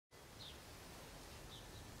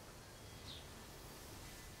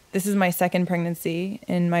This is my second pregnancy.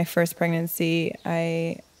 In my first pregnancy,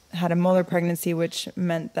 I had a molar pregnancy, which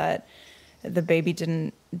meant that the baby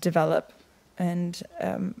didn't develop. And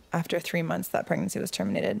after 3 months, that pregnancy was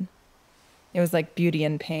terminated. It was like beauty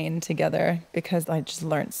and pain together because I just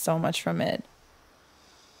learned so much from it.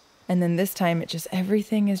 And then this time,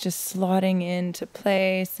 everything is just slotting into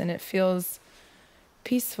place and it feels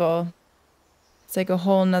peaceful. It's like a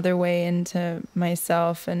whole nother way into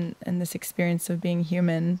myself and this experience of being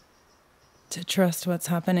human. To trust what's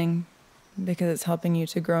happening because it's helping you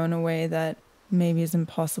to grow in a way that maybe is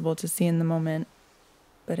impossible to see in the moment.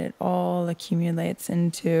 But it all accumulates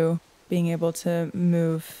into being able to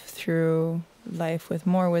move through life with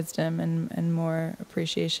more wisdom and more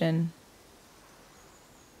appreciation.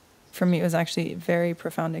 For me, it was actually a very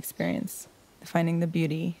profound experience, finding the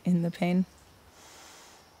beauty in the pain.